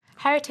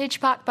Heritage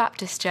Park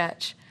Baptist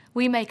Church.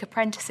 We make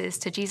apprentices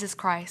to Jesus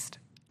Christ.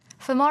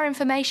 For more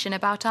information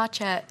about our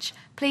church,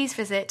 please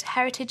visit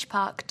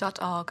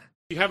heritagepark.org.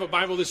 If you have a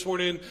Bible this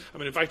morning, I'm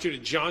going to invite you to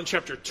John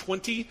chapter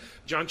 20.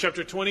 John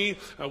chapter 20.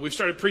 We've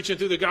started preaching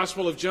through the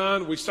Gospel of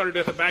John. We started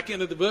at the back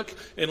end of the book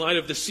in light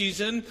of the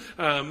season.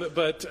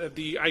 But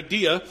the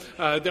idea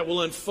that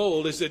will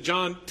unfold is that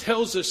John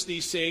tells us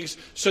these things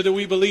so that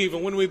we believe.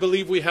 And when we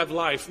believe, we have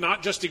life.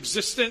 Not just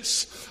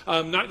existence,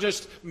 not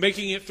just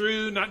making it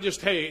through, not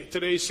just, hey,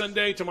 today's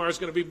Sunday, tomorrow's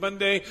going to be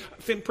Monday.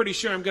 I'm pretty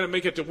sure I'm going to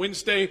make it to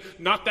Wednesday.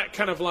 Not that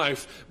kind of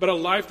life, but a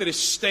life that is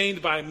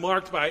stained by,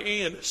 marked by,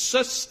 and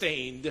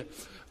sustained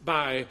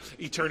by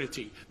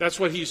eternity. That's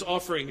what he's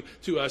offering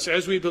to us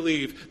as we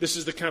believe this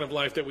is the kind of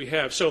life that we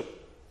have. So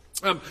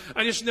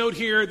I just note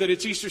here that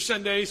it's Easter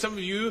Sunday. Some of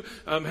you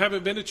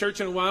haven't been to church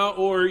in a while,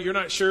 or you're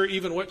not sure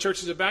even what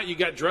church is about. You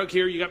got drug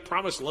here, you got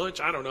promised lunch,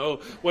 I don't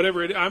know,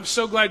 whatever it is. I'm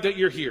so glad that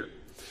you're here.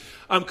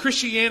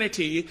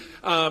 Christianity,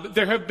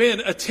 there have been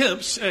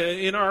attempts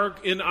in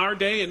our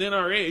day and in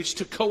our age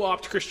to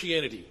co-opt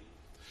Christianity.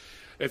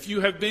 If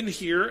you have been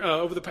here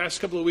over the past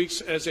couple of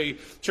weeks as a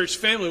church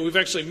family, we've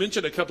actually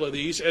mentioned a couple of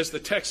these as the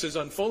text has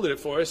unfolded it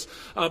for us.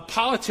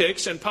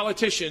 Politics and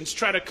politicians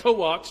try to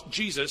co-opt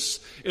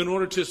Jesus in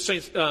order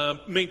to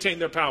maintain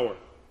their power.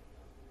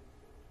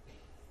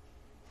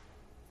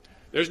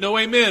 There's no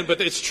amen,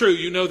 but it's true.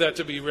 You know that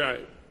to be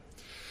right.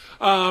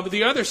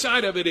 The other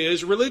side of it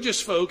is religious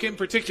folk in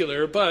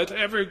particular, but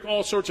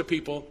all sorts of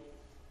people,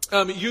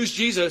 use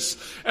Jesus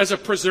as a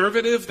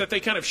preservative that they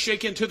kind of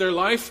shake into their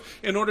life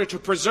in order to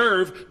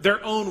preserve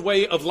their own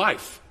way of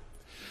life.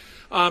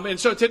 And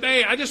so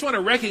today, I just want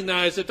to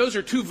recognize that those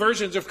are two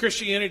versions of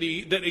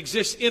Christianity that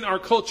exist in our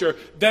culture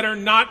that are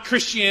not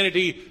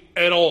Christianity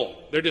at all.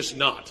 They're just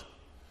not.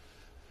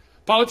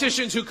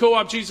 Politicians who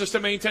co-opt Jesus to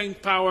maintain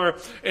power,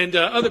 and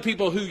other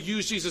people who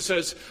use Jesus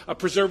as a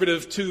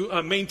preservative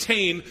to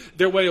maintain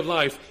their way of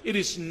life. It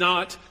is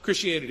not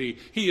Christianity.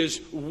 He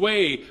is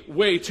way,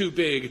 way too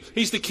big.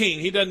 He's the king.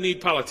 He doesn't need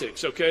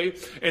politics, okay?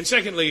 And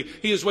secondly,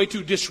 he is way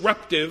too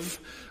disruptive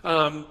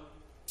to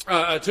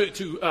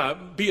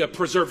be a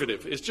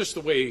preservative. It's just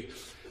the way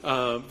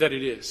that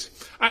it is.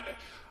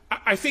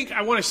 I think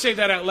I want to say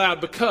that out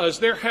loud because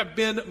there have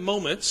been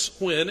moments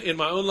when, in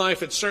my own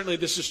life, and certainly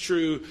this is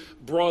true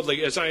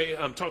broadly as I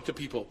talk to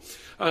people,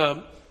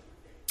 there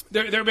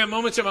have been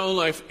moments in my own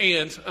life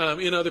and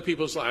in other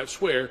people's lives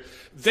where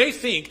they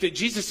think that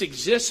Jesus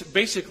exists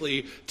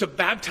basically to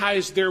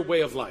baptize their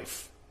way of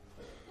life.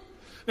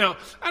 Now,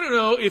 I don't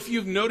know if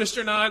you've noticed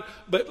or not,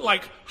 but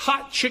like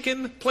hot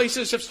chicken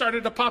places have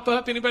started to pop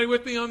up. Anybody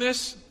with me on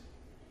this?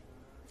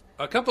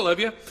 A couple of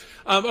you.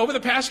 Over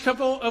the past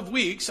couple of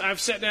weeks, I've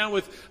sat down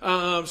with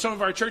some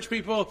of our church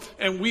people,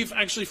 and we've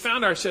actually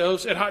found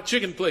ourselves at hot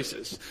chicken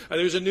places.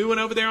 There's a new one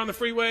over there on the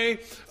freeway,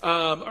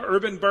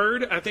 Urban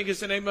Bird, I think is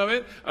the name of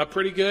it,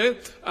 pretty good.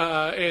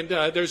 And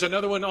there's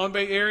another one on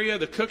Bay Area,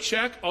 the Cook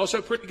Shack, also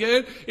pretty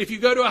good. If you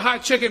go to a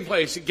hot chicken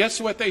place,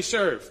 guess what they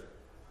serve?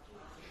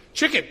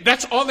 Chicken.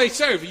 That's all they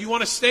serve. You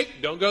want a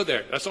steak? Don't go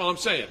there. That's all I'm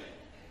saying.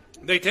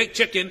 They take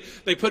chicken,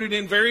 they put it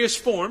in various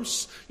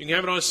forms. You can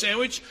have it on a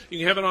sandwich, you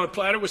can have it on a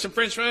platter with some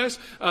French fries.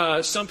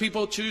 Some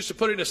people choose to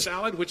put it in a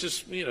salad, which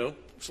is,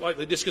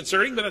 slightly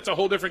disconcerting, but that's a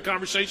whole different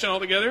conversation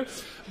altogether.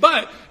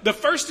 But the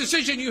first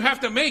decision you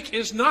have to make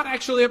is not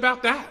actually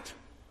about that.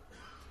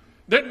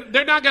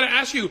 They're not going to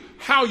ask you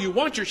how you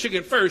want your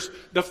chicken first.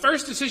 The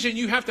first decision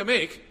you have to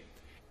make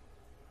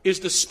is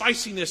the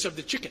spiciness of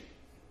the chicken.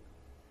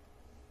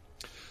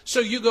 So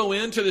you go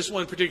into this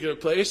one particular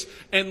place,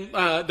 and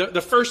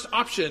the first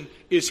option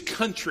is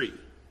country,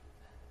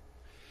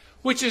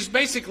 which is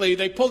basically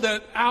they pulled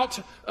it out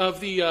of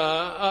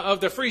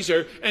the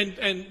freezer and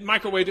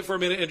microwaved it for a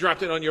minute and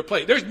dropped it on your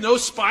plate. There's no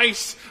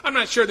spice. I'm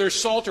not sure there's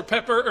salt or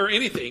pepper or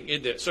anything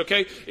in this,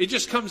 okay? It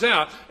just comes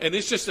out, and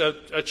it's just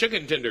a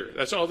chicken tender.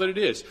 That's all that it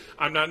is.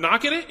 I'm not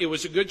knocking it. It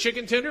was a good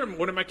chicken tender.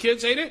 One of my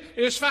kids ate it.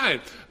 It was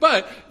fine.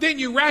 But then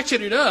you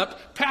ratchet it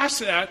up past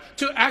that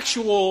to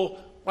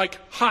actual like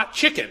hot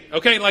chicken,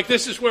 okay? Like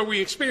this is where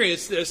we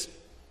experience this.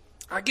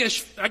 I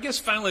guess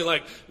finally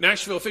like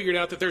Nashville figured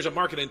out that there's a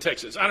market in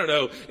Texas. I don't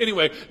know.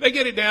 Anyway, they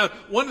get it down.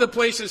 One of the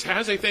places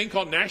has a thing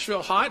called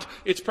Nashville Hot.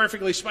 It's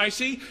perfectly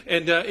spicy,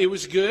 and it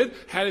was good.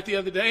 Had it the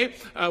other day.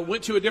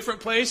 Went to a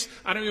different place.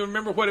 I don't even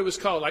remember what it was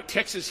called, like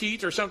Texas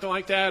Heat or something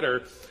like that,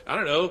 or I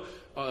don't know,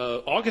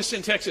 August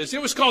in Texas.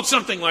 It was called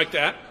something like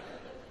that.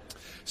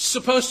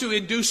 Supposed to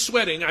induce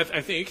sweating,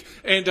 I think.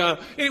 And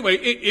anyway,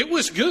 it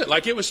was good.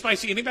 Like it was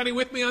spicy. Anybody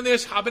with me on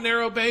this?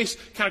 Habanero base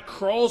kind of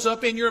crawls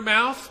up in your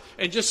mouth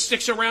and just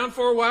sticks around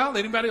for a while.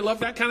 Anybody love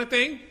that kind of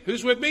thing?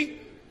 Who's with me?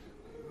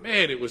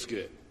 Man, it was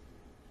good.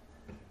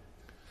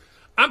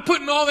 I'm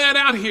putting all that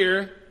out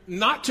here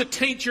not to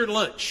taint your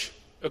lunch,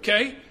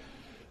 okay?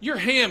 Your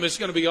ham is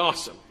going to be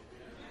awesome.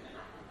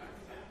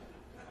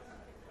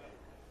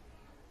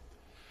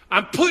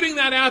 I'm putting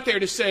that out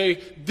there to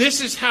say this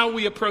is how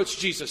we approach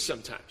Jesus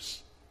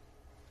sometimes.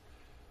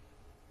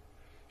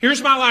 Here's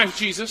my life,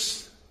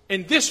 Jesus.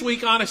 And this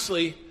week,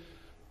 honestly,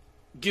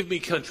 give me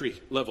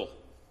country level.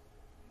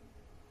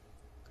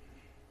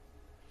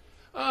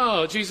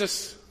 oh,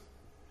 Jesus,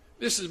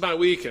 this is my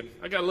week and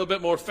I got a little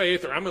bit more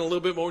faith, or I'm in a little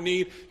bit more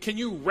need. Can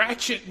you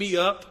ratchet me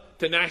up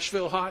to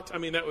Nashville hot? I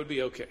mean, that would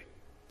be okay.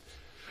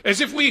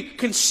 As if we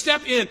can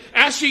step in,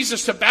 ask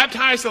Jesus to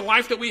baptize the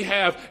life that we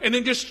have, and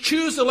then just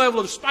choose the level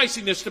of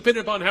spiciness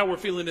depending upon how we're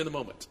feeling in the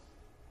moment.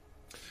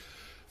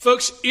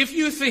 Folks, if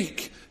you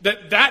think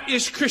that that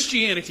is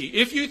Christianity,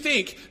 if you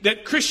think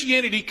that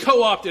Christianity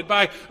co-opted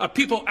by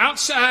people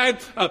outside,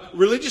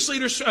 religious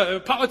leaders,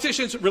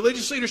 politicians,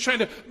 religious leaders trying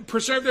to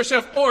preserve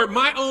themselves, or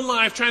my own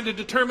life trying to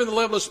determine the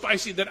level of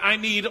spicy that I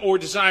need or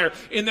desire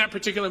in that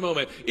particular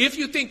moment, if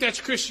you think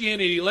that's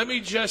Christianity, let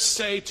me just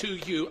say to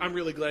you, I'm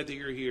really glad that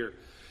you're here.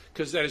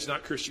 Because that is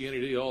not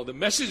Christianity at all. The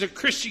message of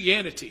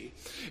Christianity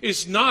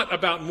is not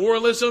about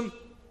moralism.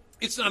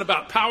 It's not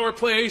about power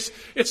plays.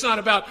 It's not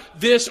about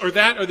this or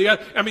that or the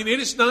other. I mean, it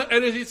is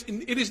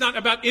not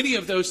about any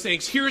of those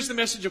things. Here's the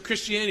message of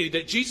Christianity,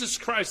 that Jesus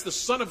Christ, the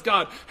Son of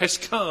God, has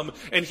come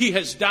and he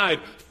has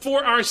died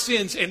for our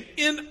sins and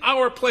in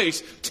our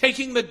place,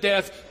 taking the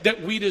death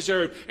that we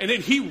deserve. And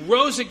then he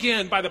rose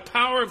again by the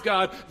power of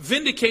God,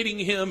 vindicating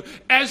him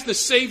as the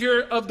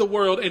Savior of the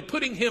world and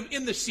putting him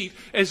in the seat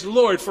as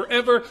Lord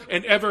forever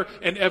and ever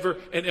and ever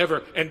and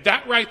ever. And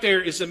that right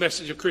there is the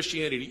message of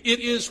Christianity. It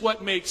is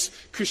what makes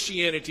Christianity.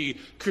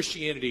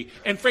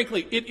 And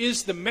frankly, it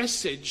is the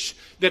message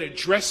that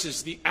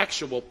addresses the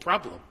actual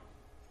problem.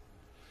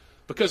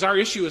 Because our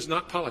issue is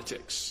not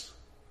politics.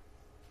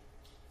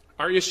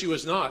 Our issue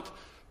is not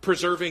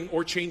preserving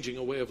or changing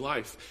a way of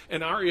life.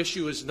 And our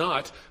issue is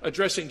not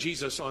addressing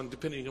Jesus on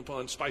depending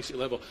upon spicy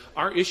level.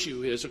 Our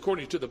issue is,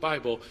 according to the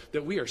Bible,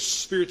 that we are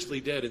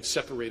spiritually dead and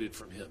separated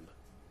from him.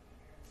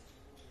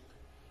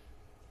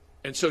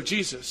 And so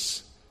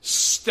Jesus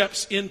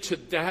steps into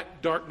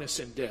that darkness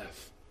and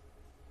death,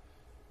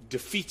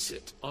 defeats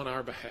it on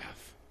our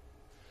behalf,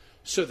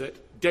 so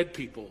that dead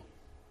people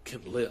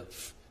can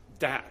live.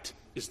 That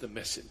is the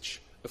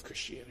message of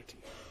Christianity.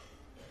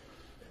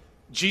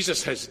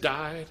 Jesus has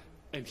died,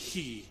 and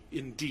he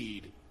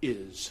indeed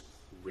is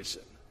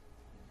risen.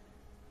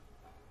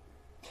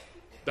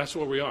 That's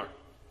where we are.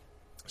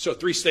 So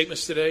 3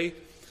 statements today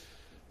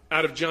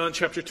out of John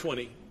chapter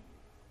 20.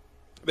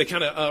 They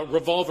kind of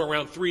revolve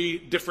around 3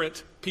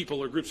 different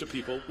people or groups of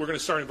people. We're going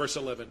to start in verse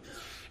 11.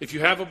 If you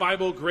have a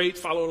Bible, great,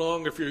 follow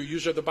along. If you're a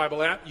user of the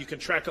Bible app, you can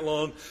track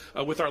along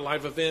with our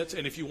live events.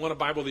 And if you want a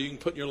Bible that you can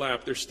put in your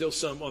lap, there's still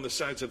some on the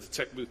sides of the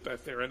tech booth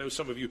back there. I know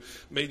some of you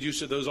made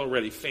use of those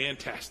already.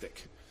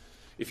 Fantastic.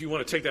 If you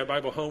want to take that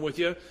Bible home with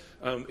you,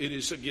 it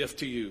is a gift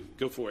to you.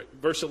 Go for it.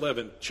 Verse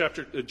 11,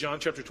 John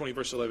chapter 20,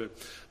 verse 11.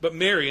 But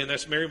Mary, and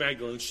that's Mary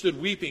Magdalene, stood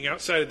weeping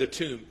outside of the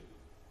tomb.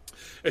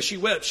 As she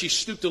wept, she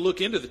stooped to look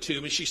into the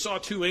tomb, and she saw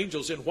 2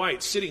 angels in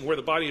white sitting where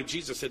the body of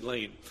Jesus had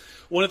lain,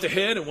 one at the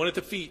head and one at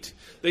the feet.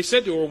 They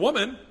said to her,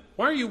 "Woman,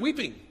 why are you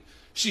weeping?"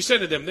 She said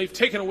to them, "They've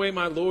taken away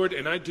my Lord,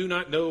 and I do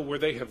not know where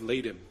they have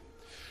laid him."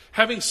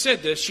 Having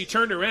said this, she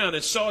turned around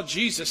and saw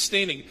Jesus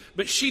standing,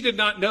 but she did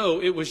not know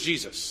it was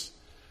Jesus.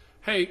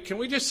 Hey, can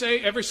we just say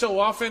every so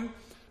often,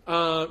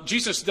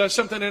 Jesus does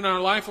something in our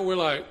life, and we're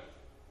like,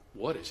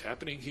 what is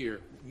happening here?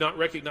 Not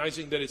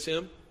recognizing that it's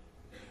him.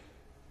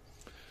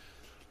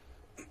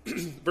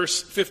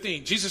 Verse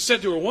 15, Jesus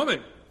said to her,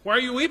 "Woman, why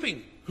are you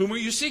weeping? Whom are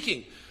you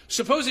seeking?"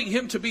 Supposing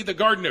him to be the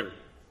gardener.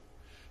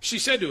 She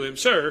said to him,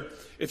 "Sir,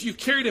 if you've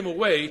carried him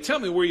away, tell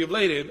me where you've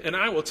laid him, and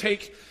I will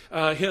take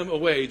him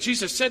away."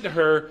 Jesus said to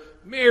her,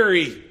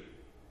 "Mary."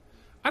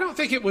 I don't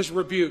think it was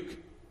rebuke.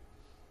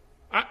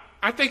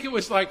 I think it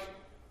was like,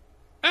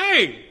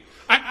 hey.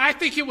 I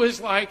think it was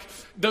like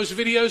those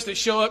videos that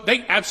show up.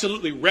 They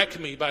absolutely wreck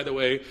me, by the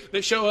way.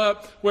 That show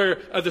up where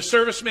the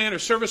serviceman or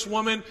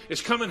servicewoman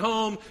is coming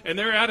home and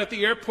they're out at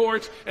the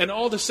airport, and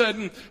all of a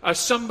sudden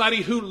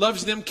somebody who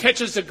loves them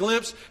catches a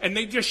glimpse and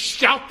they just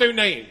shout their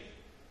name.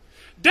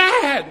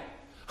 Dad,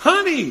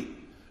 honey,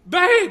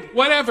 babe,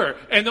 whatever.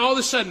 And all of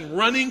a sudden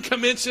running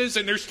commences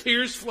and there's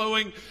tears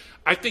flowing.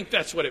 I think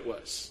that's what it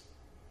was.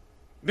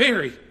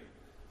 Mary.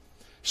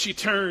 She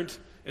turned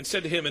and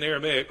said to him in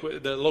Aramaic,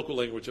 the local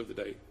language of the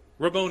day,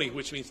 Rabboni,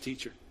 which means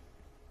teacher.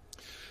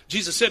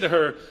 Jesus said to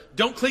her,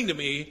 "Don't cling to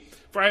me,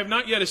 for I have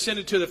not yet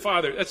ascended to the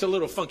Father." That's a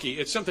little funky.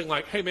 It's something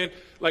like, hey man,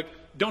 like,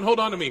 don't hold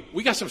on to me.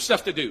 We got some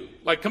stuff to do.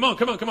 Like, come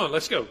on,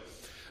 let's go.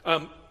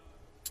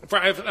 For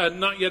I have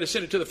not yet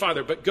ascended to the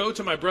Father, but go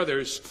to my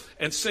brothers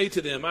and say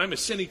to them, I'm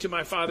ascending to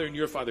my Father and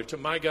your Father, to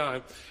my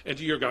God and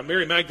to your God.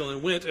 Mary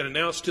Magdalene went and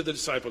announced to the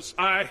disciples,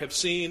 I have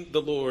seen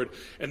the Lord,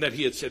 and that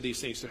he had said these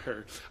things to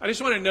her. I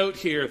just want to note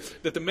here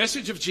that the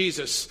message of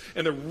Jesus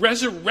and the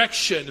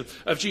resurrection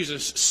of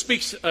Jesus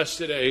speaks to us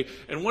today.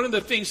 And one of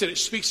the things that it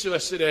speaks to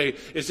us today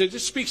is that it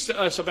speaks to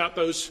us about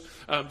those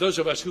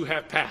of us who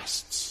have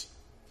pasts.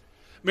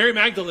 Mary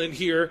Magdalene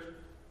here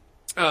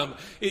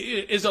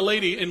is a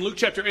lady in Luke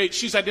chapter 8.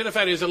 She's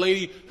identified as a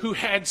lady who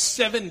had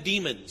 7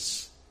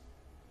 demons.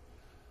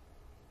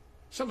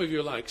 Some of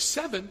you are like,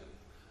 7?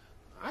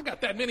 I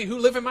got that many who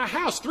live in my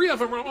house. 3 of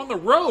them are on the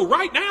row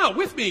right now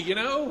with me, you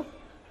know.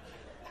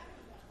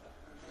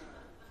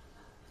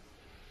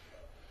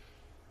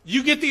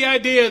 You get the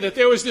idea that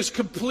there was this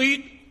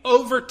complete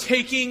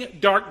overtaking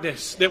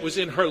darkness that was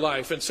in her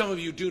life. And some of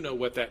you do know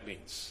what that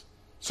means.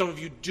 Some of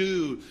you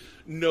do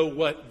know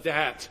what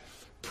that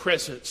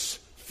presence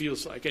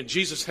feels like. And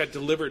Jesus had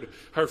delivered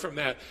her from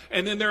that.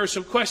 And then there are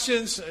some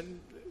questions, and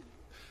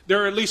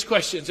there are at least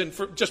questions, and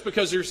just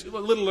because there's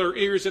littler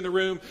ears in the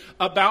room,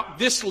 about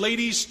this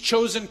lady's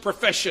chosen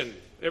profession.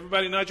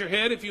 Everybody nod your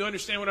head if you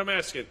understand what I'm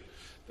asking.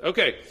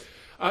 Okay.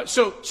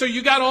 So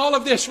you got all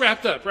of this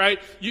wrapped up, right?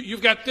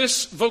 You've got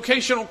this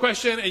vocational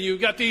question, and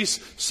you've got these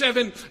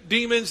 7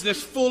 demons,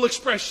 this full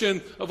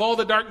expression of all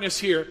the darkness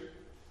here.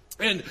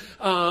 And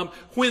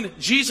when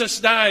Jesus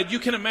died, you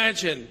can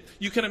imagine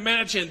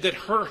that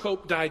her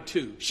hope died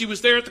too. She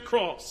was there at the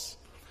cross.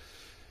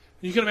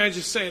 You can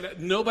imagine saying that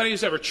nobody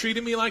has ever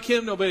treated me like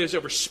him. Nobody has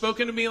ever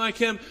spoken to me like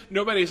him.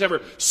 Nobody has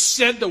ever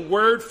said the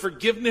word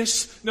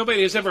forgiveness.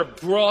 Nobody has ever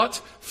brought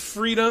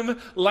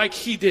freedom like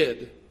he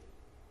did.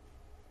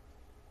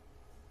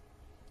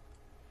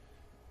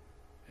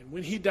 And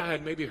when he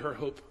died, maybe her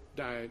hope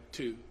died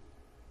too.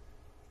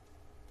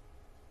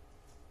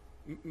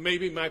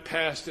 Maybe my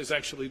past is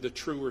actually the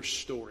truer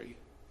story.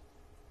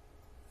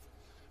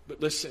 But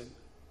listen,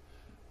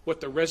 what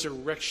the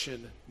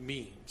resurrection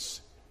means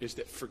is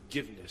that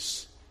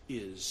forgiveness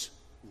is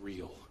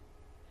real.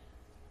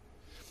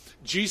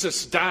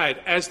 Jesus died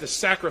as the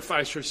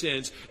sacrifice for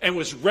sins and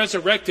was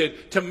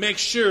resurrected to make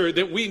sure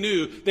that we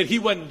knew that he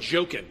wasn't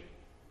joking.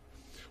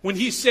 When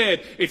he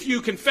said, if you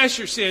confess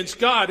your sins,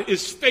 God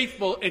is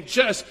faithful and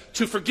just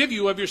to forgive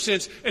you of your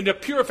sins and to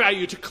purify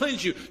you, to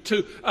cleanse you,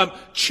 to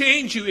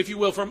change you, if you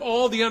will, from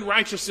all the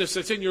unrighteousness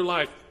that's in your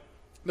life.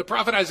 The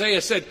prophet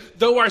Isaiah said,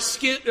 though our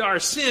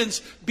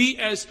sins be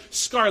as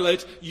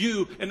scarlet,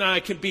 you and I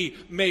can be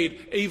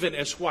made even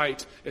as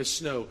white as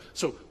snow.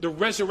 So the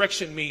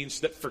resurrection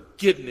means that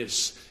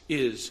forgiveness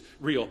is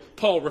real.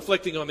 Paul,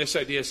 reflecting on this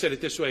idea, said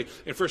it this way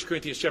in 1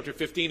 Corinthians chapter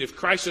 15, if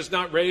Christ is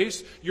not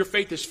raised, your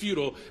faith is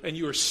futile and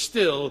you are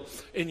still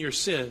in your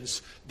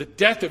sins. The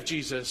death of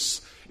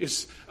Jesus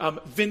is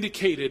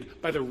vindicated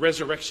by the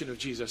resurrection of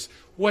Jesus.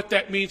 What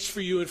that means for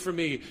you and for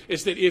me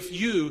is that if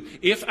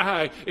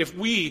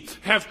we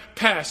have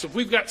passed, if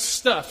we've got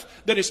stuff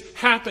that has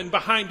happened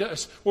behind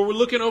us where we're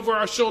looking over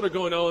our shoulder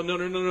going, oh,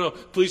 no,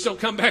 please don't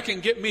come back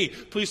and get me.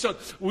 Please don't.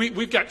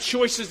 We've got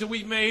choices that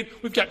we've made.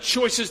 We've got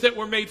choices that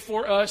were made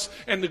for us.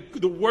 And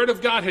the Word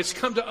of God has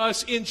come to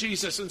us in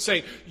Jesus and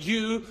saying,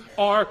 you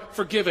are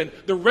forgiven.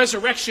 The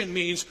resurrection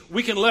means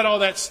we can let all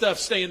that stuff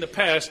stay in the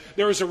past.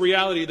 There is a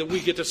reality that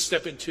we get to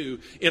step into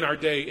in our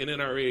day and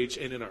in our age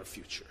and in our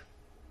future.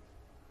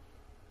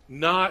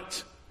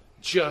 Not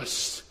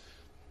just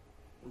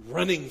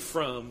running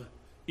from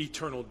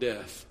eternal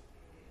death,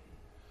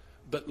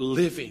 but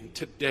living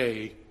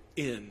today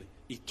in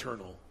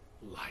eternal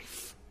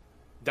life.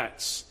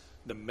 That's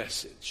the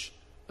message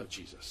of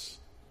Jesus.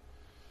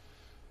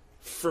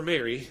 For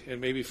Mary, and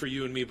maybe for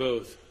you and me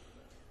both,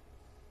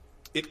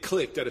 it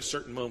clicked at a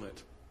certain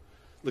moment.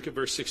 Look at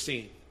verse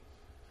 16.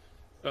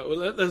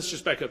 Let's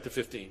just back up to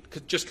 15,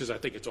 just because I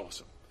think it's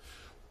awesome.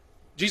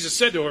 Jesus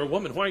said to her,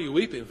 woman, why are you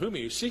weeping? Whom are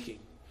you seeking?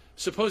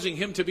 Supposing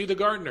him to be the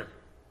gardener.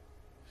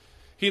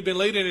 He had been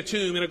laid in a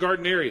tomb in a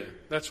garden area.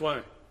 That's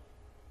why.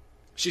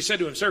 She said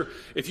to him, sir,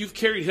 if you've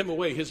carried him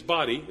away, his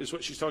body is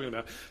what she's talking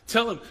about.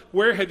 Tell him,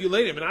 where have you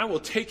laid him? And I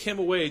will take him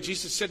away.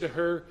 Jesus said to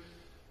her,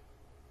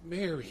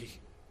 Mary.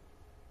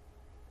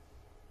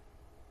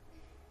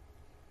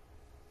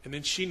 And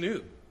then she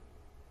knew.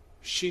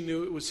 She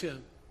knew it was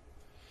him.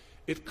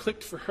 It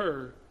clicked for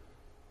her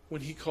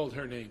when he called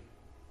her name.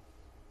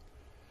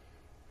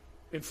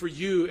 And for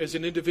you as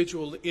an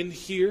individual in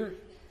here,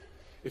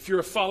 if you're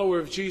a follower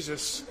of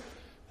Jesus,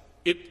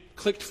 it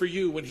clicked for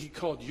you when he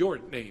called your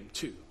name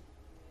too.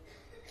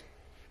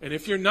 And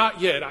if you're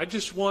not yet, I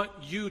just want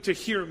you to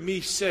hear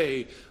me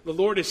say, the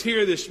Lord is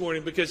here this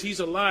morning because he's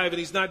alive and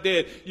he's not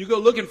dead. You go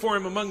looking for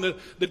him among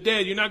the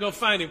dead, you're not going to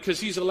find him because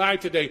he's alive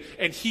today.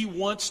 And he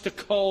wants to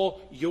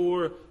call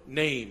your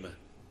name.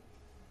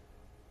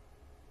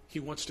 He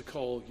wants to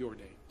call your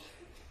name.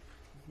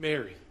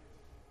 Mary.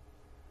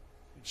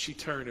 And she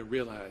turned and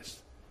realized,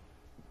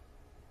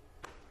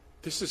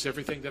 this is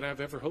everything that I've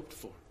ever hoped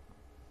for.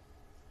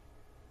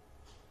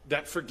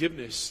 That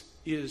forgiveness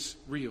is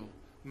real.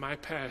 My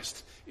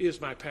past is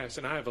my past,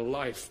 and I have a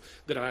life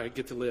that I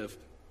get to live.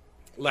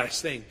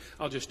 Last thing,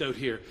 I'll just note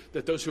here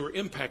that those who are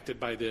impacted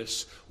by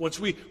this, once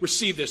we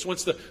receive this,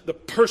 once the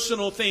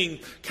personal thing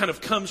kind of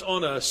comes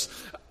on us,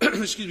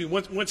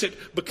 once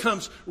it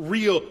becomes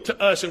real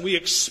to us and we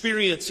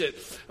experience it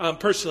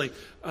personally,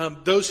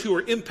 those who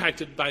are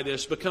impacted by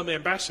this become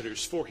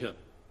ambassadors for him.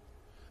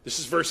 This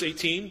is verse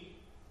 18.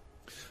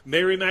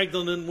 Mary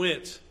Magdalene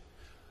went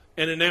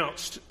and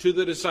announced to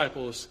the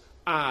disciples,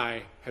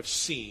 I have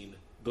seen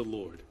the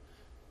Lord.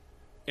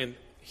 And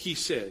he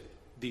said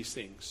these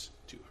things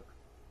to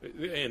her.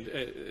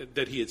 And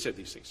that he had said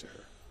these things to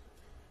her.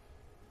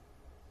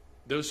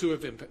 Those who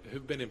have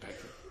been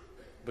impacted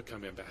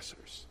become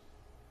ambassadors.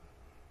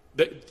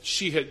 That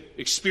she had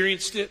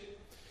experienced it.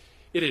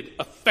 It had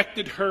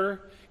affected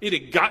her. It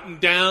had gotten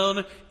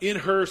down in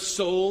her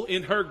soul,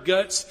 in her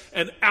guts,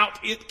 and out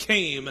it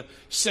came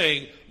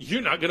saying,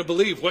 you're not going to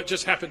believe what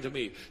just happened to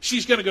me.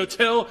 She's going to go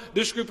tell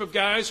this group of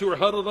guys who are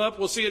huddled up,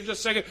 we'll see in just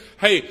a second,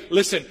 hey,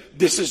 listen,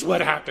 this is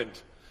what happened.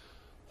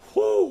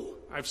 Whoo,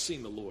 I've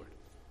seen the Lord.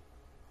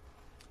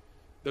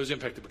 Those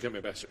impacted become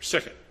ambassadors.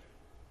 Second,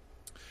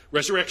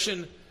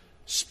 resurrection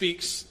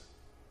speaks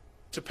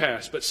to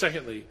past. But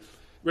secondly,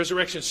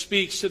 resurrection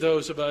speaks to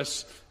those of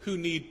us who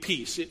need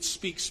peace. It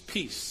speaks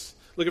peace.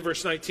 Look at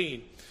verse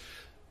 19.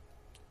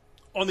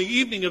 On the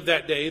evening of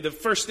that day, the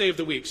first day of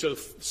the week, so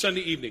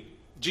Sunday evening,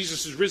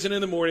 Jesus is risen in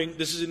the morning.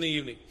 This is in the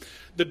evening.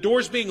 The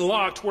doors being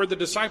locked where the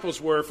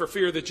disciples were for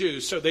fear of the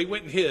Jews. So they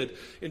went and hid.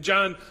 In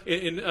John,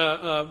 in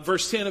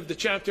verse 10 of the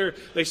chapter,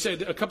 they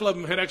said a couple of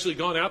them had actually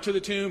gone out to the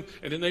tomb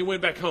and then they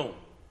went back home.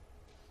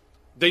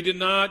 They did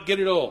not get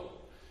it all.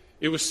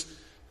 It was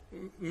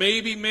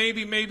maybe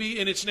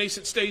in its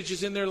nascent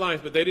stages in their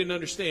life, but they didn't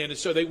understand. And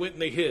so they went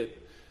and they hid.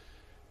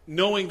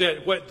 Knowing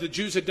that what the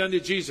Jews had done to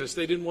Jesus,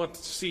 they didn't want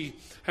to see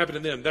happen to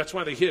them. That's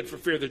why they hid, for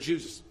fear of the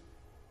Jews.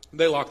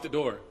 They locked the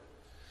door.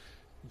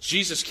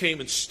 Jesus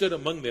came and stood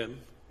among them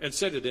and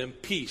said to them,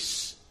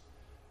 peace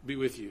be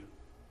with you.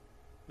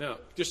 Now,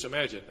 just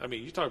imagine. I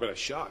mean, you talk about a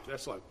shock.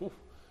 That's like, whew.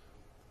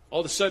 All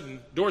of a sudden,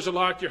 doors are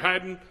locked. You're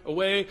hiding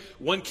away.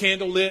 One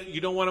candle lit.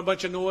 You don't want a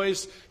bunch of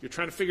noise. You're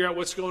trying to figure out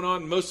what's going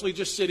on. Mostly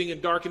just sitting in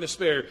dark and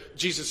despair.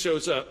 Jesus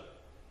shows up.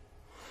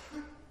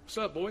 What's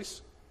up,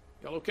 boys?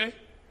 Y'all okay?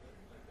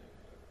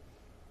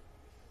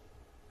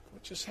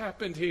 What just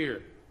happened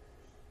here?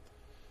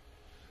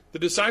 The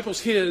disciples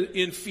hid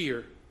in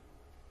fear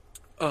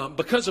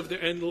because of their,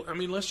 and I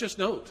mean, let's just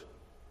note,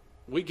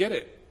 we get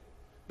it.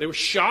 They were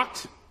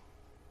shocked,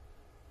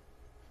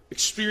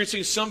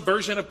 experiencing some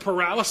version of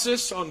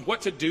paralysis on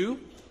what to do.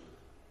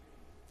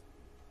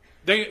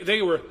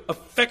 They were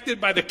affected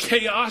by the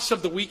chaos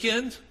of the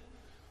weekend.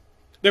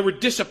 They were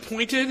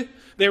disappointed.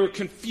 They were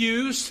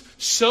confused.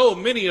 So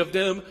many of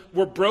them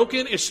were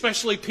broken,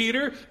 especially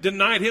Peter,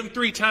 denied him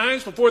 3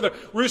 times before the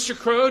rooster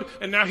crowed,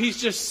 and now he's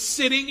just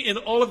sitting in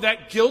all of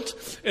that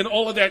guilt and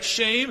all of that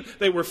shame.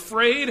 They were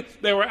afraid,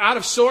 they were out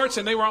of sorts,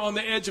 and they were on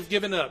the edge of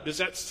giving up. Does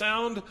that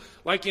sound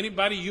like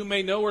anybody you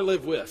may know or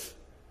live with?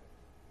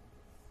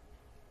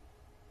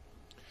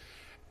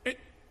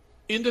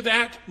 Into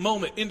that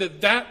moment, into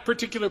that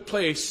particular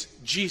place,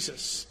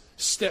 Jesus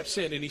steps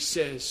in and he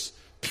says,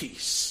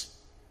 peace.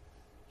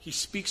 He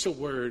speaks a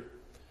word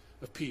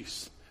of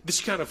peace.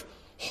 This kind of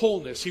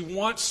wholeness. He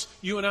wants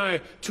you and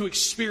I to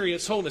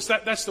experience wholeness.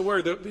 That's the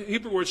word. The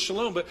Hebrew word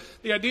shalom. But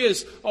the idea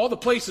is all the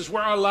places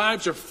where our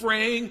lives are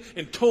fraying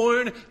and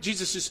torn,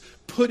 Jesus is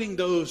putting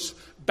those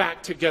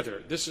back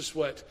together. This is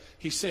what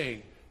he's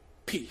saying.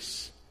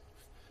 Peace.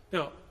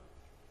 Now,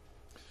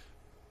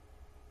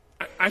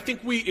 I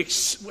think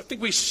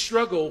we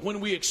struggle when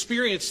we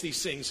experience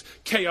these things,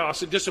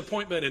 chaos and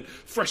disappointment and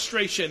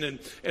frustration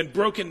and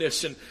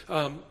brokenness and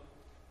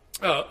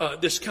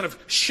this kind of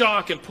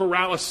shock and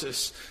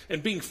paralysis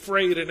and being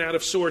frayed and out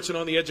of sorts and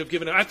on the edge of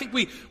giving up. I think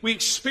we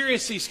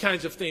experience these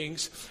kinds of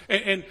things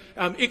and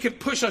it can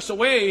push us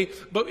away,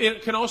 but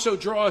it can also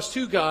draw us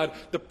to God.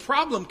 The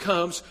problem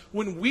comes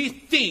when we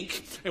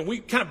think and we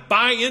kind of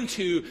buy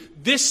into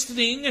this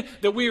thing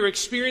that we are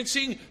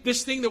experiencing,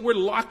 this thing that we're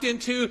locked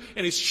into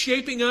and is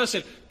shaping us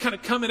and kind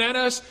of coming at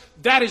us.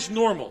 That is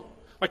normal.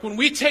 Like when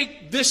we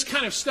take this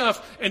kind of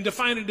stuff and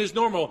define it as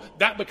normal,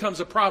 that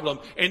becomes a problem.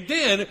 And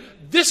then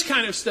this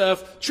kind of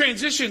stuff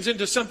transitions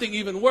into something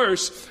even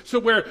worse. So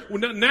where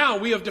now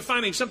we are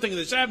defining something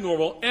that's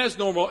abnormal as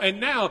normal.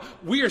 And now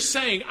we are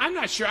saying, I'm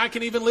not sure I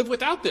can even live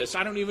without this.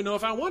 I don't even know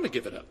if I want to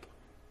give it up.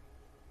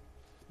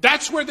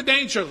 That's where the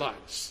danger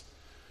lies.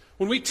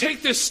 When we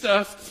take this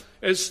stuff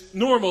as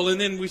normal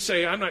and then we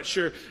say, I'm not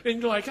sure.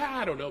 And you're like,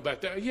 I don't know about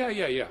that.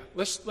 Yeah.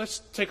 Let's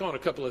take on a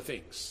couple of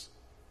things.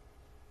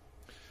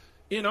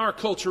 In our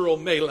cultural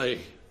melee,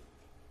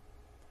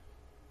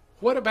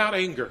 what about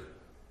anger?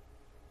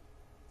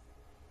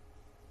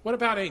 What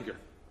about anger?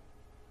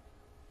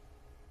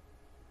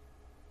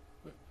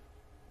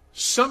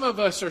 Some of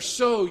us are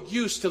so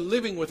used to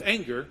living with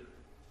anger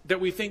that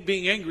we think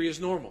being angry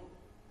is normal.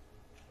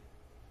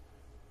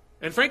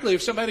 And frankly,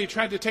 if somebody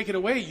tried to take it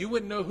away, you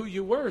wouldn't know who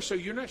you were, so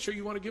you're not sure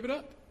you want to give it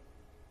up.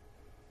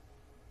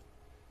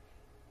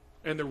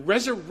 And the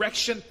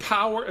resurrection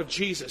power of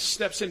Jesus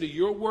steps into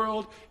your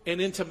world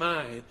and into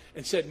mine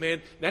and said,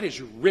 man, that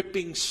is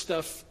ripping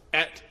stuff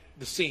at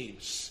the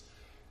seams.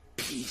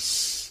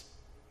 Peace.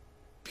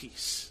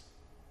 Peace.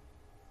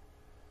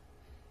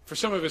 For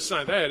some of us, it's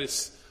not that.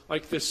 It's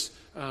like this,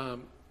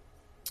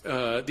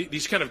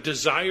 these kind of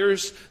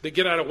desires that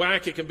get out of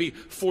whack. It can be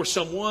for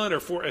someone or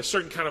for a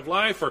certain kind of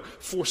life or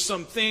for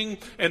something.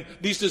 And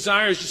these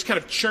desires just kind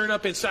of churn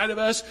up inside of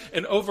us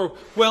and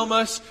overwhelm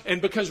us.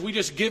 And because we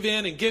just give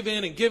in and give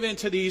in and give in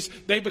to these,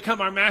 they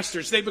become our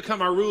masters. They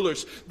become our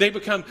rulers. They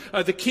become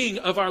the king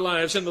of our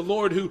lives and the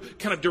Lord who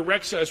kind of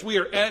directs us. We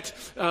are at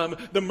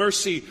the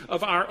mercy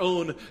of our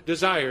own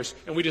desires.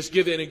 And we just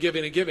give in and give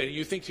in and give in. And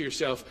you think to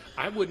yourself,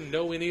 I wouldn't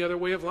know any other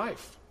way of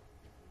life.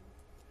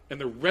 And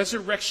the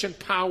resurrection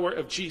power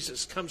of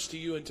Jesus comes to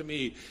you and to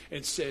me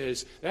and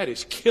says, that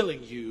is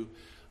killing you.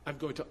 I'm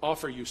going to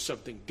offer you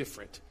something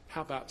different. How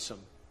about some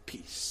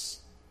peace?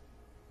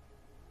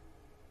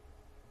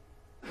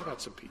 How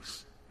about some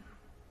peace?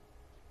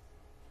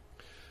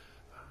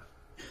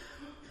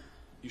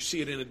 You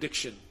see it in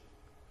addiction.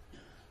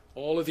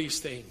 All of these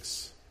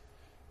things.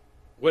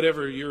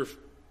 Whatever your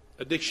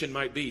addiction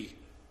might be.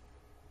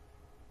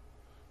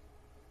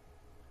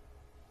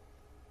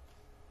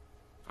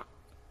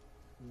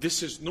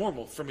 This is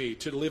normal for me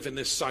to live in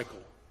this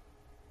cycle.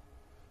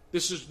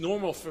 This is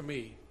normal for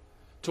me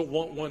to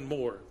want one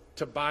more,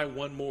 to buy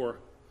one more,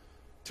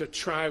 to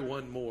try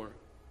one more.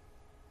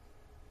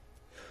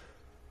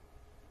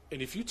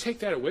 And if you take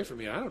that away from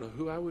me, I don't know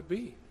who I would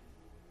be.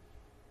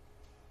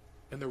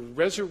 And the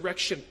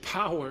resurrection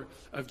power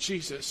of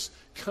Jesus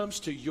comes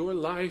to your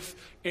life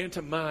and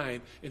to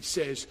mine and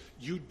says,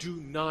 you do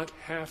not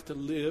have to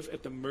live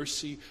at the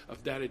mercy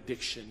of that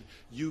addiction.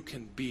 You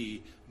can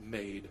be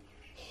made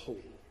whole.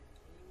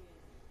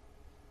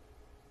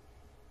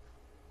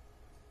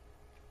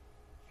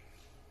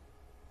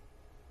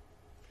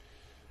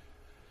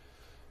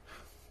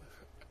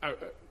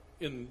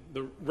 In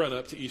the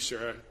run-up to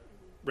Easter, I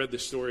read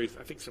this story.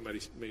 I think somebody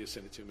may have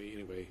sent it to me.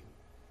 Anyway,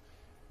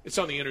 it's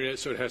on the internet,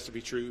 so it has to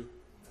be true.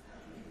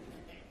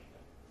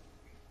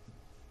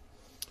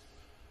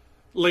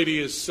 Lady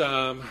is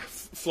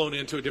flown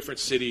into a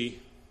different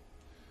city.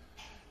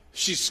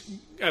 She's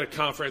at a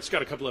conference,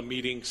 got a couple of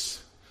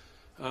meetings.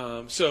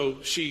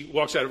 So she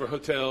walks out of her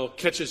hotel,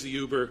 catches the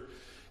Uber,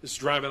 is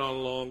driving on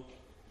along.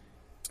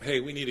 Hey,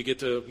 we need to get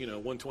to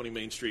 120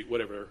 Main Street,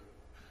 whatever.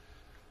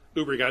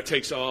 Uber guy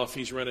takes off.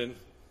 He's driving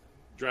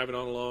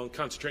on along,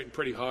 concentrating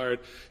pretty hard.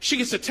 She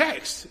gets a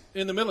text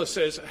in the middle that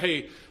says,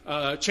 hey,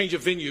 change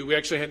of venue. We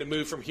actually had to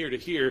move from here to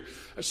here.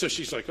 So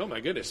she's like, oh, my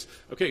goodness.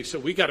 Okay, so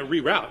we got to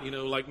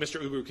reroute. Like,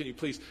 Mr. Uber, can you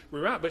please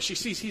reroute? But she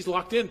sees he's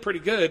locked in pretty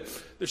good.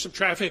 There's some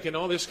traffic and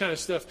all this kind of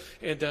stuff.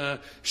 And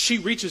she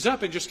reaches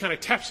up and just kind of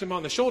taps him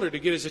on the shoulder to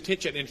get his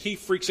attention. And he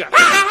freaks out.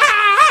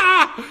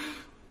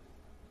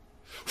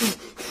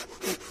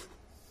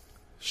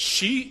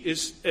 She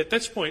is, at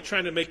this point,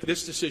 trying to make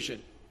this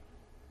decision.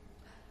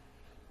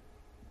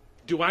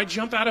 Do I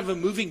jump out of a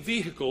moving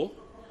vehicle,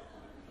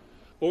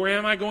 or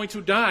am I going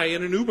to die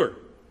in an Uber?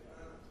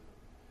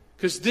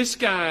 Because this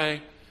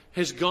guy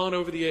has gone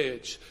over the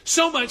edge.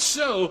 So much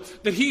so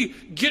that he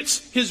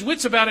gets his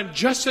wits about him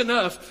just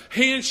enough,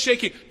 hands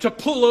shaking, to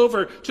pull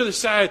over to the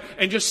side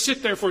and just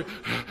sit there for...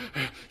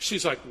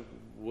 She's like,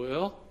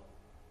 well...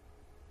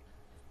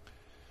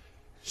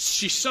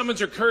 She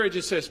summons her courage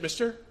and says,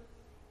 Mister,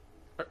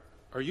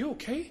 are you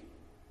okay?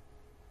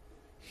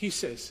 He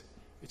says,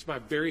 it's my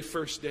very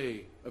first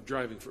day of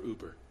driving for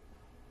Uber.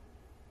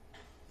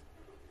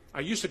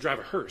 I used to drive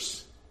a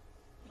hearse.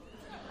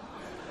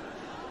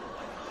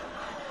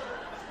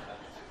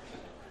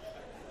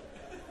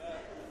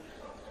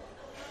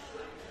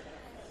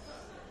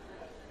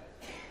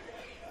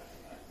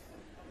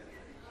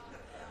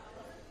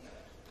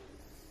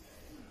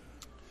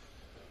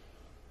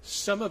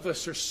 Some of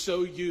us are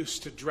so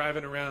used to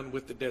driving around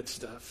with the dead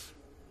stuff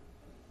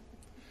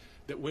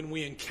that when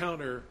we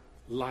encounter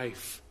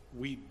life,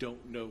 we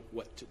don't know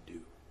what to do.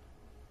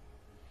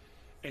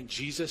 And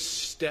Jesus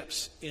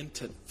steps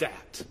into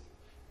that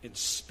and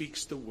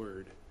speaks the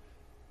word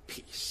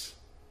peace.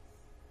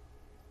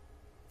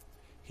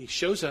 He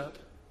shows up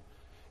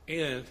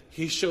and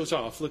he shows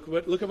off. Look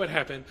at what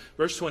happened.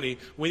 Verse 20.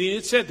 When he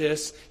had said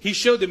this, he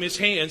showed them his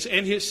hands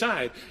and his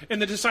side.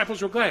 And the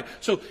disciples were glad.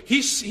 So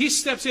he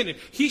steps in and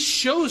he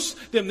shows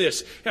them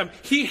this.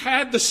 He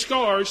had the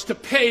scars to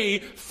pay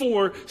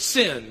for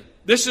sin.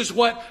 This is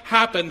what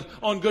happened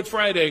on Good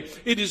Friday.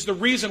 It is the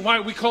reason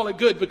why we call it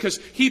good, because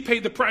he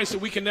paid the price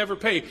that we can never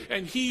pay.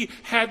 And he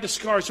had the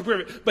scars to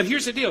prove it. But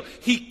here's the deal.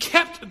 He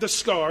kept the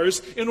scars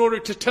in order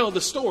to tell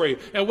the story.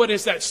 And what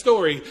is that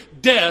story?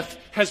 Death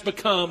has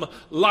become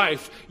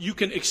life. You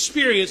can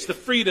experience the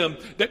freedom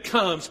that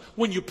comes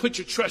when you put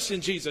your trust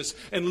in Jesus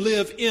and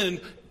live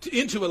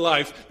into a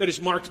life that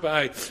is marked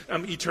by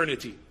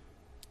eternity.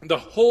 The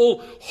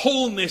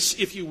wholeness,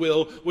 if you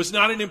will, was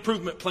not an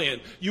improvement plan.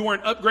 You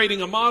weren't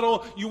upgrading a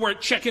model. You weren't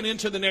checking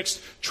into the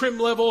next trim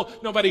level.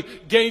 Nobody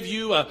gave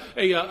you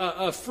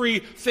a free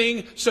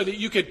thing so that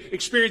you could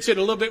experience it a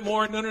little bit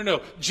more.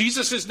 No.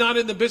 Jesus is not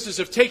in the business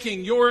of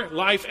taking your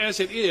life as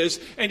it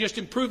is and just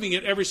improving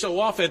it every so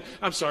often.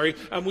 I'm sorry,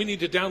 we need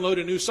to download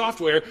a new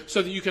software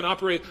so that you can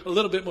operate a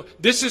little bit more.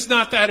 This is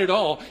not that at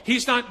all.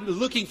 He's not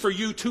looking for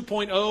you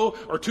 2.0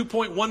 or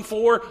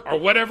 2.14 or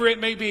whatever it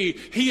may be.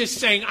 He is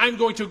saying, I'm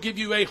going to give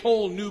you a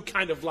whole new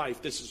kind of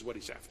life. This is what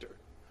he's after.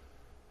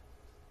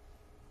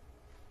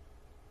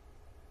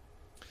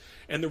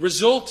 And the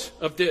result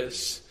of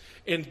this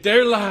in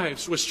their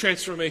lives was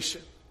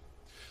transformation.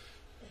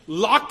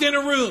 Locked in a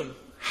room,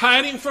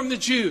 hiding from the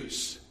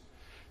Jews,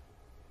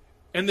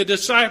 And the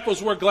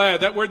disciples were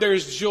glad. That word there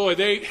is joy.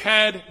 They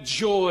had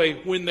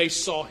joy when they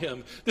saw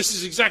him. This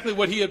is exactly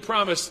what he had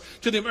promised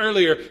to them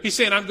earlier. He's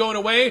saying, I'm going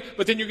away,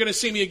 but then you're going to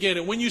see me again.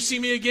 And when you see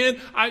me again,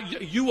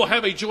 you will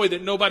have a joy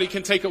that nobody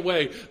can take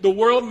away. The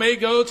world may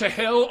go to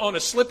hell on a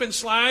slip and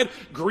slide,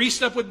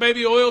 greased up with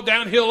baby oil,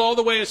 downhill all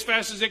the way as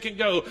fast as it can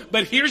go.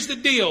 But here's the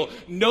deal.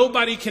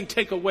 Nobody can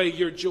take away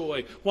your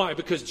joy. Why?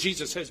 Because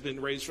Jesus has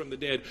been raised from the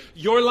dead.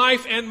 Your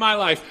life and my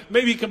life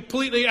may be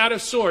completely out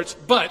of sorts,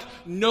 but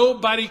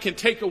nobody can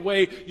take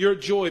away your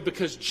joy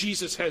because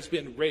Jesus has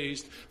been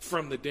raised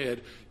from the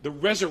dead. The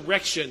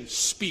resurrection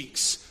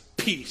speaks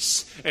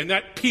peace, and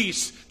that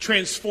peace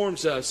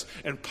transforms us,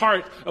 and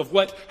part of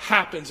what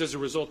happens as a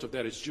result of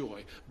that is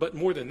joy. But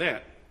more than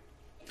that,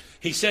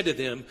 he said to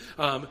them,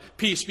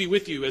 peace be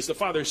with you. As the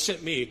Father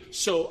sent me,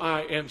 so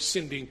I am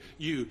sending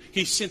you.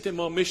 He sent them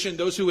on mission.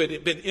 Those who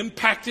had been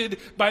impacted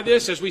by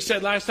this, as we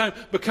said last time,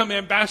 become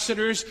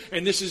ambassadors.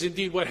 And this is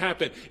indeed what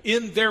happened.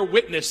 In their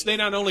witness, they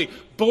not only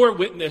bore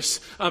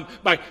witness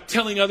by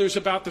telling others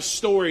about the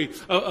story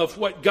of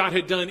what God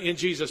had done in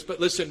Jesus,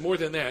 but listen, more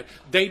than that,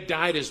 they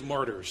died as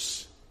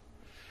martyrs.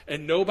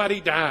 And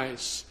nobody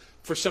dies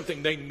for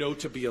something they know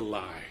to be a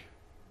lie.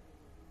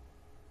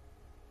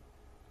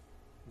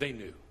 They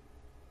knew.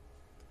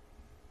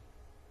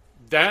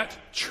 That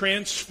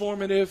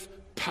transformative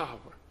power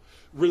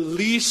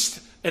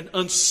released an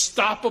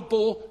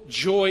unstoppable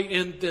joy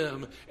in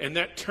them, and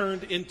that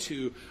turned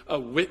into a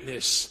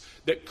witness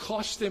that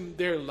cost them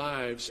their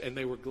lives, and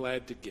they were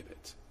glad to give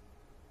it.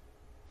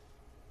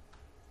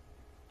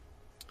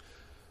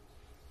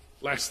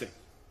 Last thing.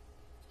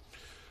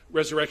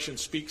 Resurrection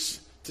speaks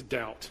to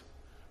doubt.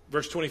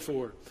 Verse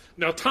 24.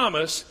 Now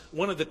Thomas,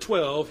 one of the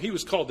 12, he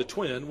was called the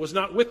twin, was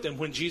not with them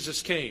when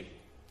Jesus came.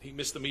 He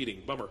missed the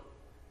meeting. Bummer.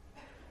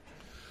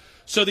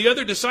 So the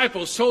other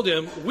disciples told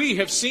him, we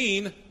have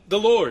seen the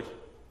Lord.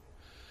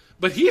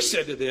 But he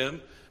said to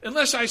them,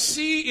 unless I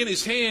see in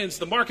his hands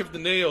the mark of the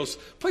nails,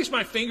 place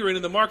my finger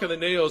into the mark of the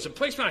nails, and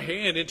place my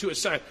hand into his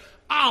side,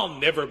 I'll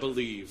never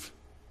believe.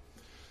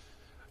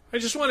 I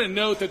just want to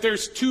note that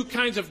there's two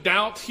kinds of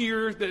doubt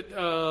here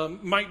that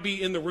might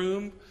be in the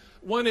room.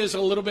 One is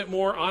a little bit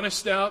more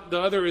honest doubt.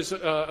 The other is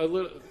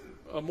a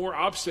more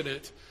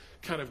obstinate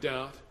kind of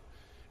doubt.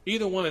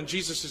 Either one,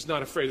 Jesus is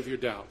not afraid of your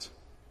doubt.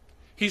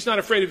 He's not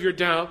afraid of your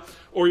doubt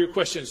or your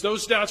questions.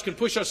 Those doubts can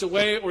push us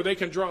away or they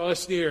can draw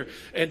us near.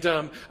 And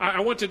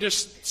I want to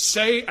just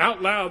say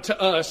out loud to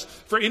us,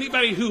 for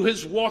anybody who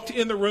has walked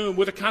in the room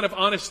with a kind of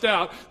honest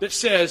doubt that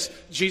says,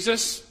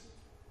 Jesus,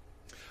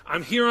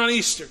 I'm here on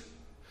Easter,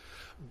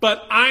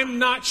 but I'm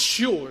not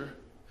sure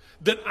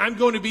that I'm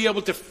going to be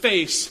able to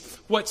face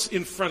what's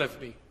in front of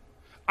me.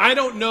 I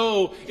don't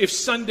know if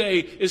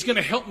Sunday is going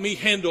to help me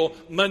handle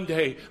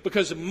Monday,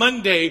 because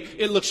Monday,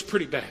 it looks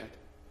pretty bad.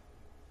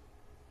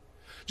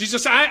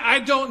 Jesus, I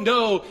don't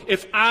know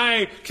if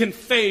I can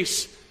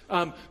face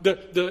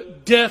the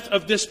death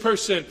of this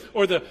person,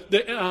 or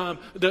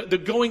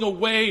the going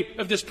away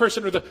of this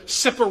person, or the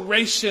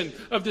separation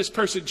of this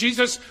person.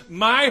 Jesus,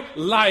 my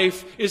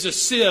life is a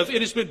sieve.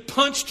 It has been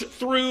punched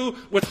through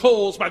with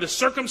holes by the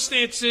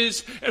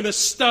circumstances and the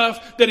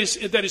stuff that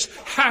has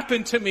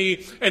happened to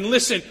me. And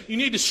listen, you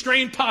need to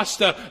strain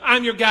pasta.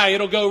 I'm your guy.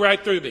 It'll go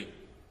right through me.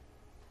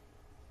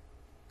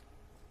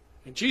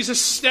 And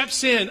Jesus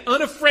steps in,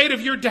 unafraid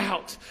of your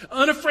doubt,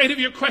 unafraid of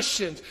your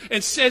questions,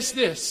 and says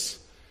this.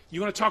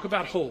 You want to talk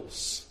about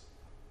holes?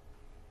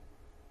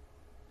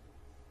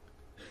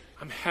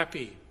 I'm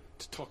happy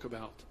to talk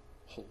about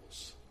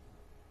holes.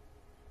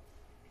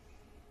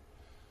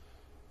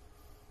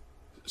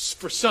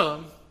 For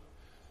some,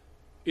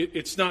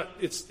 it's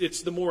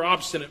the more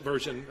obstinate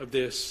version of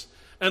this.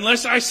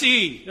 Unless I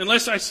see.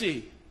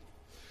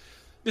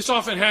 This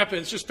often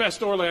happens, just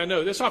pastorally I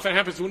know, this often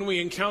happens when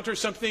we encounter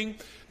something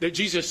that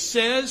Jesus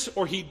says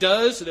or he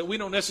does that we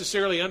don't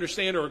necessarily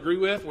understand or agree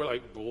with. We're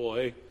like,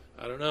 boy,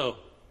 I don't know.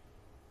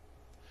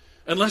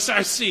 Unless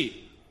I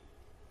see.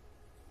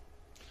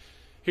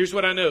 Here's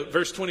what I know.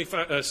 Verse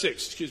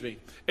 6.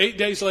 8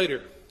 days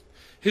later,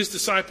 his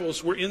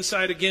disciples were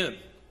inside again.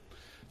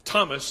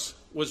 Thomas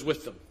was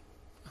with them.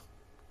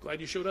 Glad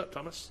you showed up,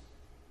 Thomas.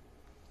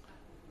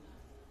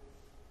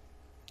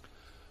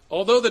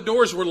 Although the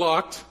doors were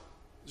locked,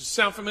 does it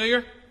sound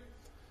familiar?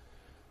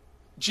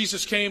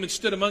 Jesus came and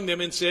stood among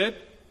them and said,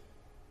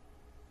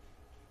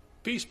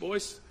 peace,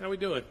 boys. How we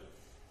doing?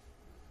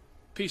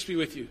 Peace be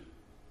with you.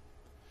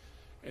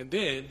 And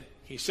then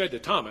he said to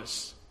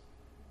Thomas,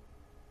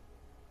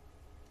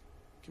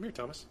 come here,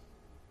 Thomas.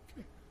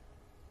 Come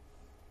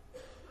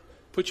here.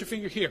 Put your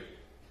finger here.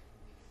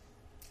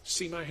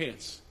 See my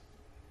hands.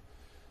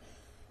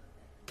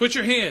 Put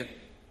your hand.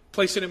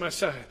 Place it in my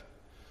side.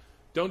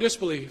 Don't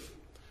disbelieve,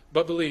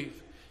 but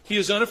believe. He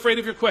is unafraid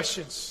of your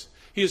questions.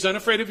 He is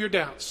unafraid of your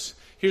doubts.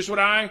 Here's what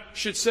I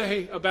should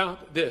say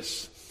about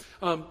this.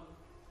 That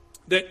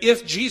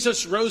if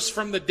Jesus rose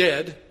from the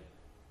dead,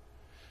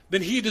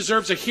 then he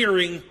deserves a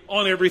hearing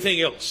on everything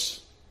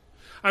else.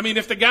 I mean,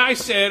 if the guy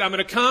said, I'm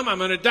going to come, I'm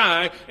going to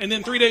die, and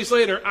then 3 days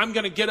later, I'm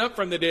going to get up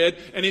from the dead,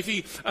 and if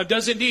he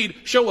does indeed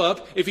show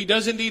up, if he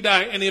does indeed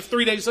die, and if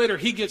 3 days later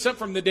he gets up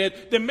from the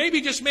dead, then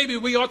maybe, just maybe,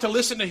 we ought to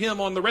listen to him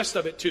on the rest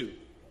of it too.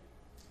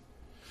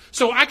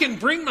 So I can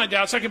bring my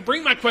doubts, I can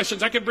bring my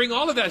questions, I can bring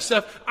all of that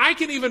stuff. I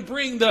can even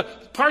bring the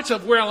parts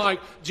of where I'm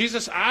like,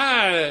 Jesus,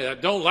 I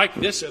don't like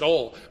this at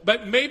all.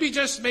 But maybe,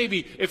 just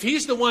maybe, if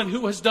he's the one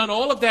who has done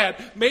all of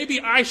that, maybe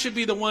I should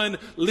be the one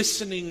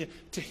listening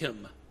to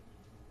him.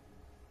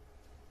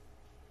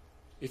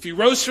 If he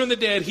rose from the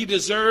dead, he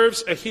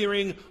deserves a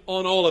hearing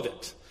on all of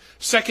it.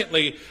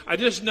 Secondly, I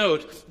just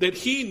note that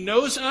he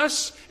knows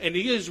us and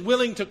he is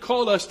willing to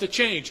call us to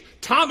change.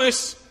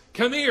 Thomas,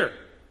 come here.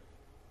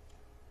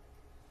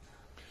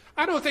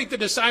 I don't think the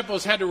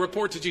disciples had to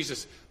report to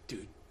Jesus,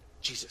 dude,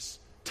 Jesus,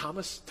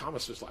 Thomas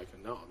was like,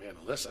 no, man,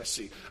 unless I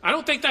see. I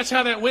don't think that's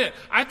how that went.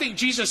 I think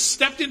Jesus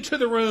stepped into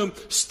the room,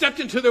 stepped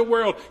into their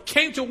world,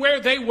 came to where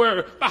they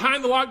were,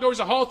 behind the locked doors,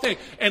 the whole thing,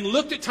 and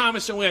looked at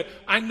Thomas and went,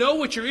 I know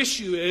what your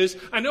issue is.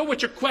 I know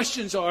what your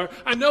questions are.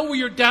 I know where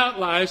your doubt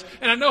lies.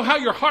 And I know how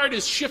your heart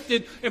is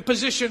shifted and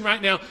positioned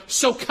right now.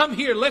 So come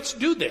here. Let's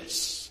do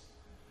this.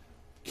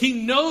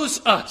 He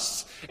knows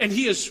us, and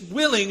he is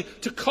willing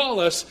to call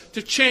us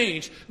to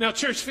change. Now,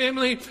 church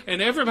family and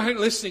everybody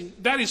listening,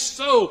 that is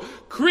so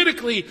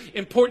critically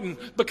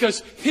important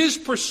because his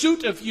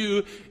pursuit of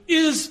you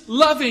is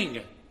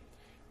loving.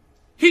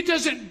 He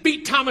doesn't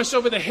beat Thomas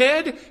over the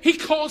head. He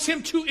calls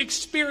him to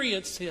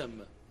experience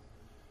him.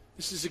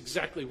 This is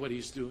exactly what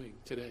he's doing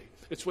today.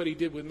 It's what he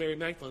did with Mary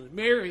Magdalene.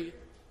 Mary.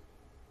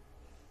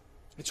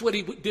 It's what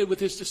he did with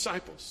his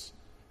disciples.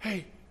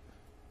 Hey,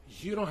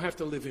 you don't have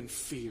to live in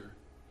fear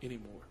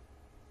anymore.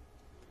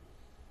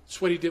 It's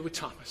what he did with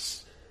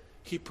Thomas.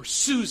 He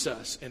pursues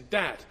us, and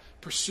that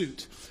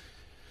pursuit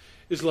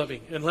is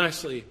loving. And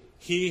lastly,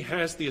 he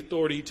has the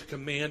authority to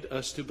command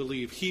us to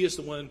believe. He is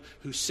the one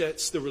who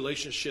sets the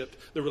relationship,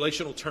 the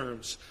relational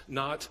terms,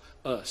 not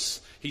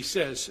us. He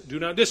says, do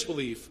not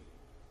disbelieve,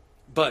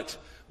 but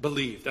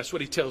believe. That's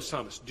what he tells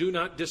Thomas. Do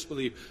not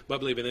disbelieve,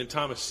 but believe. And then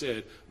Thomas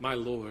said, my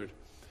Lord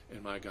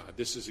and my God.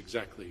 This is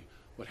exactly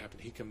what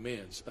happened. He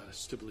commands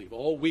us to believe.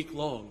 All week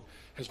long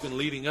has been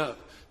leading up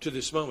to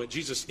this moment.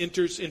 Jesus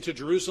enters into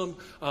Jerusalem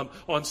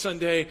on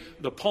Sunday,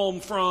 the palm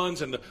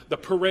fronds and the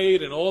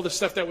parade and all the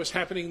stuff that was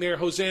happening there.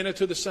 Hosanna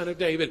to the Son of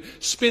David.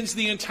 Spends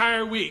the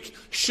entire week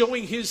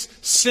showing his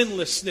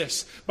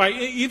sinlessness by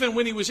even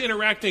when he was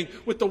interacting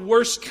with the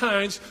worst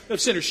kinds of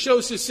sinners.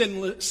 Shows his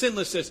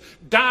sinlessness.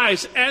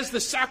 Dies as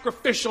the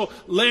sacrificial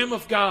Lamb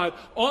of God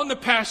on the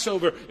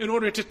Passover in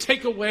order to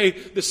take away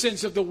the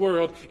sins of the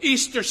world.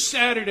 Easter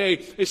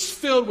Saturday is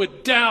filled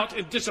with doubt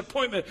and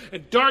disappointment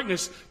and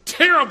darkness.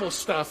 Terrible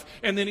stuff.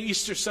 And then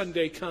Easter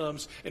Sunday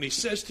comes and he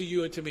says to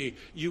you and to me,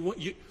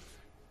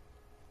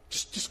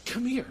 just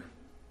come here.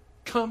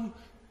 Come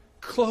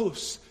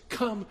close.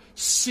 Come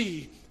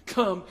see.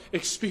 Come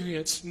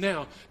experience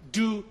now.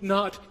 Do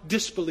not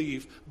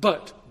disbelieve,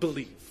 but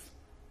believe.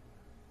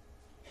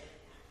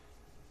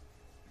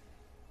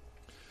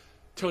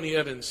 Tony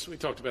Evans, we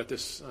talked about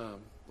this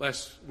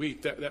last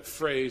week, that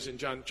phrase in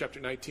John chapter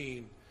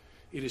 19,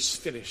 it is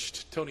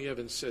finished. Tony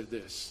Evans said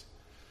this.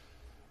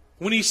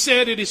 When he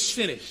said it is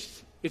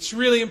finished, it's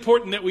really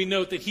important that we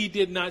note that he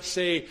did not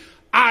say,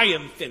 I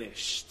am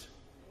finished.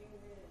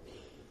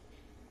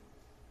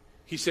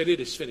 He said it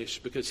is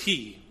finished because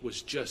he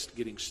was just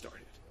getting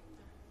started.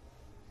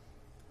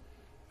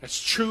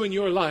 That's true in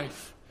your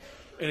life,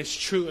 and it's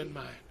true in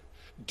mine.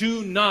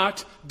 Do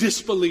not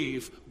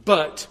disbelieve,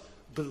 but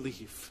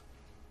believe.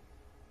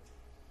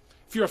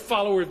 If you're a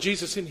follower of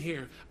Jesus in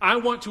here, I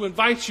want to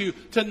invite you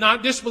to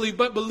not disbelieve,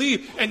 but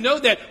believe. And know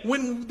that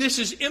when this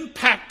is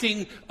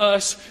impacting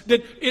us,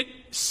 that it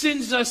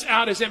sends us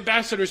out as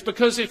ambassadors.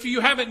 Because if you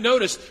haven't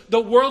noticed,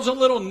 the world's a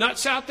little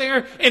nuts out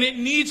there, and it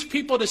needs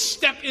people to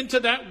step into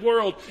that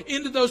world,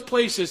 into those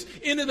places,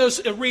 into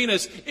those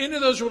arenas, into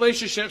those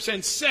relationships,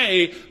 and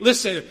say,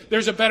 listen,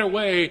 there's a better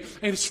way,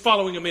 and it's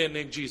following a man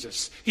named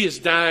Jesus. He has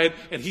died,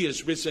 and he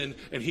has risen,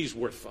 and he's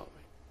worth following.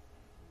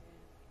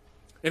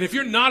 And if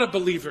you're not a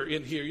believer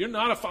in here, you're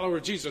not a follower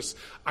of Jesus,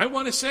 I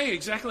want to say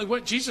exactly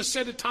what Jesus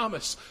said to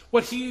Thomas,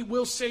 what he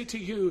will say to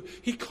you.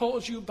 He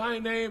calls you by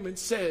name and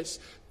says,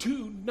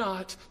 do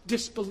not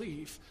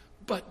disbelieve,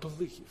 but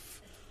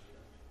believe.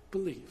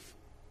 Believe.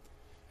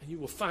 And you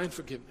will find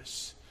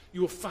forgiveness.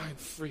 You will find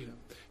freedom.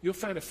 You'll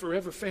find a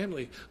forever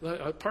family,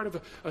 a part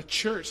of a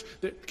church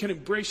that can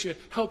embrace you and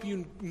help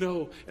you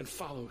know and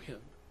follow him.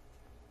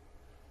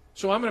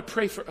 So I'm going to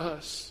pray for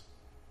us,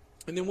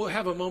 and then we'll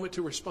have a moment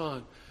to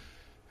respond.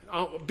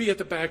 I'll be at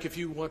the back if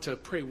you want to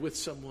pray with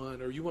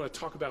someone or you want to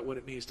talk about what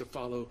it means to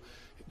follow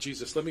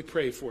Jesus. Let me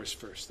pray for us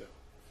first, though.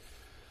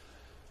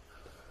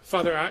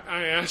 Father,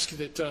 I ask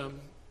that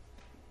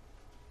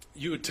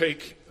you would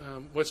take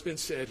what's been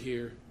said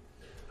here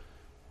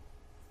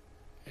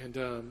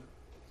and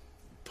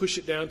push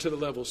it down to the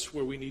levels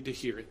where we need to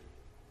hear it.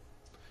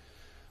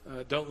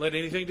 Don't let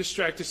anything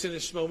distract us in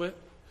this moment.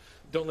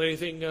 Don't let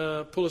anything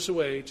pull us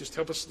away. Just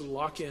help us to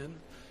lock in.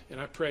 And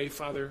I pray,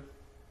 Father,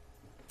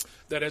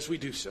 that as we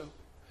do so,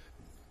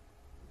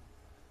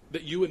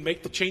 that you would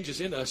make the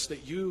changes in us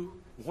that you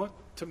want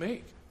to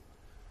make.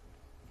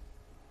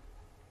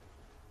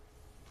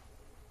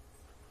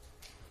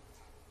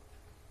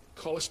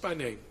 Call us by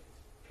name.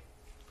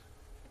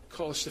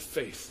 Call us to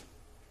faith.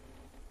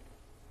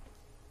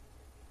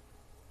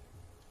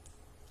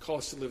 Call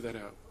us to live that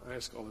out. I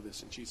ask all of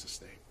this in Jesus'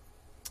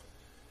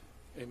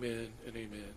 name. Amen and amen.